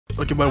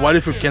Okay, but what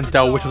if you can't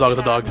tell which dog is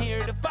the dog?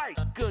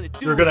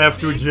 You're gonna have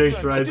two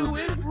Jakes, right?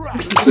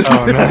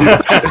 Oh no.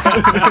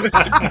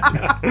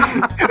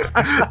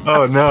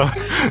 Oh no.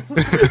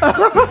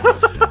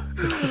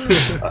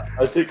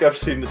 I think I've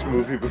seen this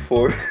movie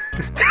before.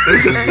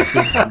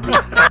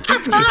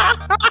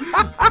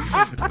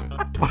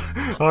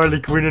 Harley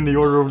Quinn in the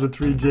Order of the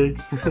Three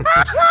Jakes.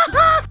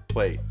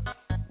 Wait.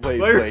 Why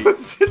are you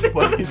sitting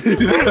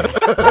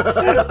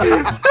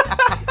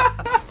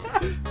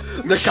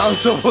The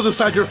council will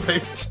decide your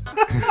fate.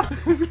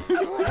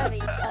 Let me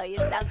show you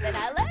something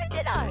I learned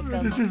in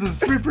Arkham. This is a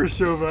stripper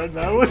show right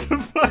now, what the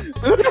fuck?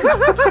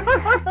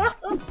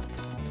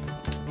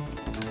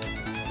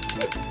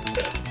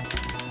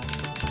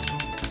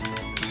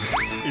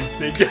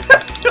 Insane.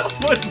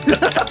 What's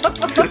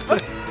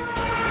that?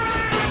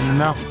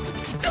 No.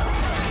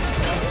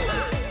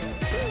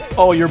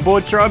 Oh, you're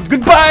both charmed.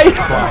 Goodbye!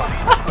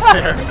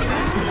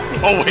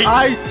 Oh wait.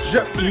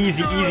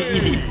 Easy, easy,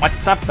 easy.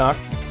 What's up, Doc?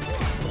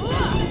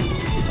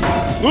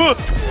 What?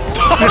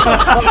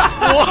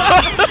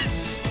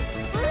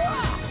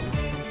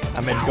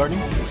 I'm edge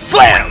guarding.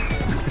 Slam!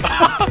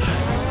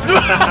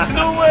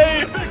 No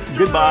way!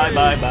 Goodbye,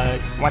 bye, bye.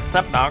 What's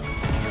up, Doc?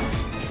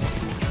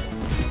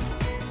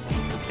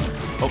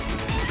 Oh,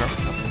 sure.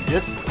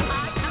 Yes.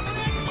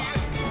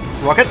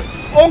 Rocket.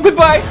 Oh,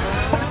 goodbye!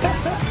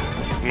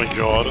 Oh my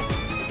god.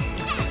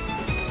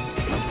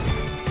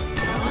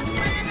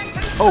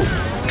 Oh.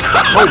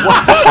 Oh,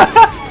 what?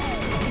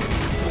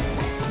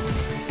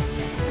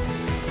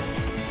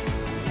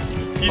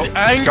 He's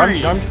angry!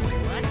 Jump.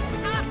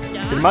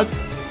 Get him out.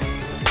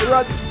 Get him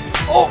out.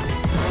 Oh!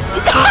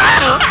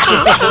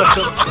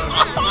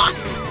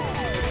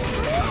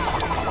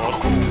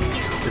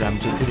 Dude, I'm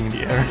just hitting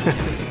the air.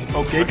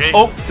 Okay.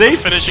 Oh,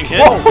 safe! Finishing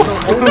hit.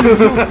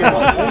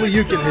 Only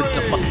you can hit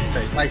the fucking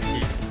face. I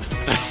see.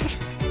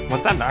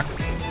 What's that, Doc?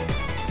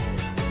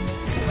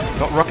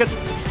 Got rocket.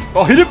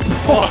 Oh, hit him!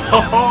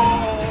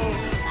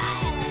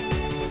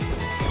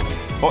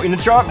 Oh, in the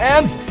charm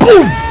and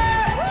boom!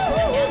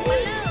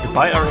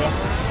 Goodbye, Arya.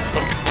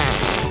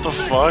 What the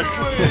fuck?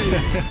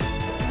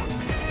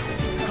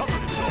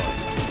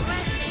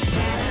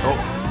 Oh,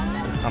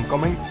 I'm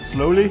coming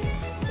slowly.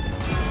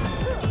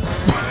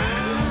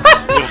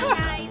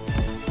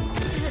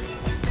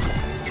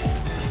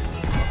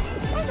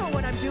 I know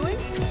what I'm doing.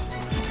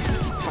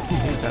 Fucking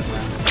hate that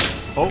man.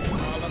 Oh,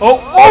 oh,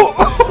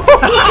 oh!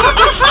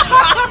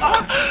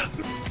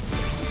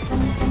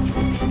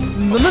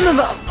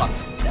 No.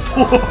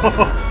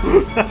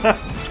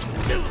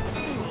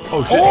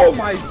 Oh shit! Oh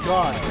my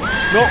god!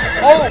 No!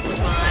 Oh!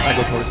 I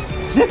go first.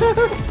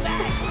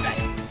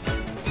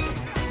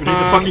 Dude, he's a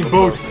fucking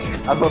boat.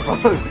 I'm a boat.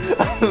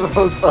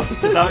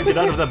 Get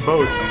out of that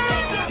boat.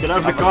 Get out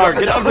of the car.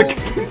 Get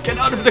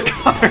out of the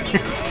car.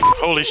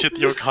 Holy shit,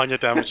 the Okanya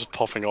damage is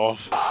popping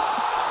off.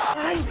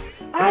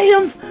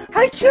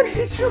 I can't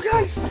hit you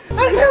guys!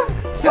 I have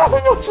so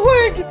much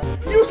leg!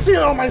 You see it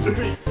on my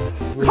screen!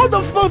 How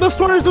the fuck does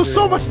Stoners do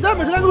so much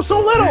damage and I do so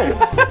little?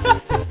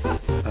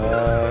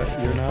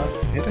 You're not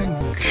hitting.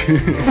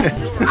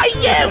 I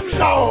am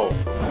though!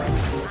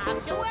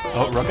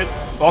 Oh, rocket.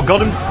 Oh,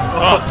 got him.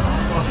 Oh.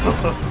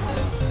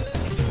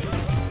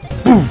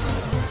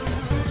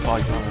 Oh,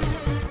 he's not.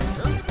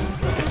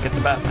 Get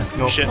the Batman.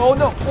 No. Shit. Oh,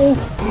 no. Oh.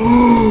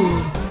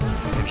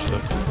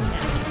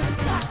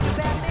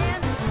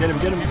 Get him.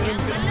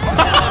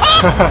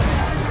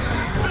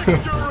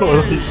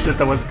 Holy shit,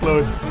 that was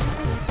close.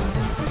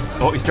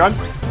 Oh, he's charmed.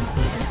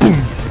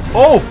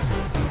 Oh!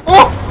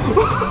 Oh!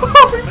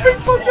 We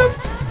pickpocket him!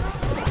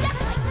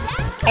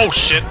 Oh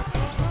shit!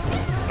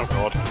 Oh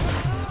god.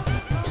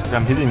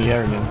 I'm hitting the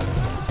air again.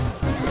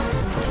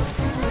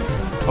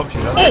 Oh,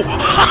 she's out. Oh!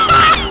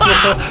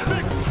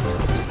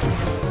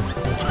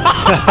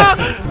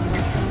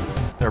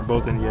 They're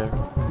both in the air.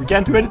 We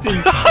can't do anything.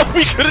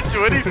 We couldn't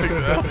do anything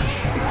there.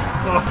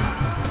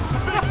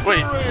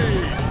 Wait.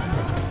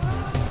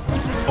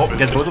 Oh,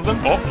 get both of them?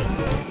 Oh.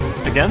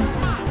 Again?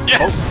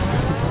 Yes!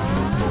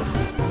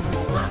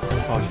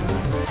 Oh, she's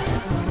out.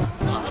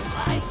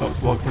 Oh,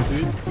 walked into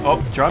it.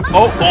 Oh, charmed.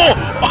 Oh!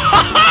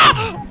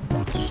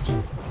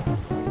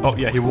 Oh,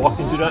 yeah, he walked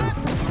into that.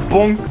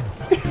 Bonk!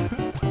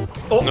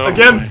 Oh, No.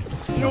 again!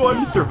 You know what?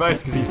 He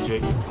survives because he's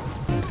Jake.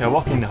 Yeah,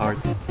 walk in the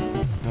heart.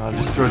 No, I'll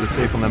just throw the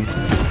safe on them.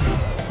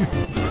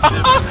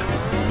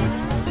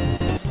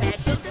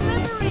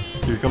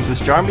 Here comes this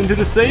charm into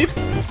the safe.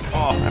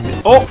 Oh, I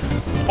mean, oh!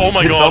 Oh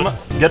my Hit god!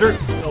 Velma. Get her!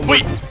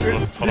 Wait! Did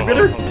you get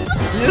her?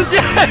 Yes!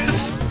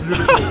 Yes!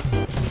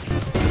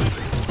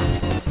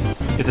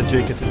 Get the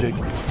Jake,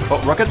 Oh,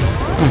 rocket!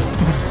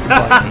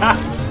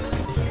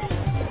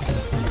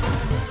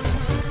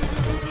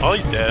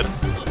 Holly's dead.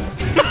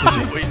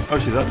 Wait. Oh,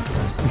 she's up.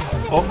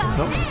 Oh,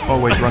 no. Oh,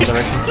 wait, wrong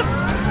direction.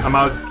 I'm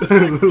out.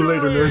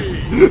 Later, nerds.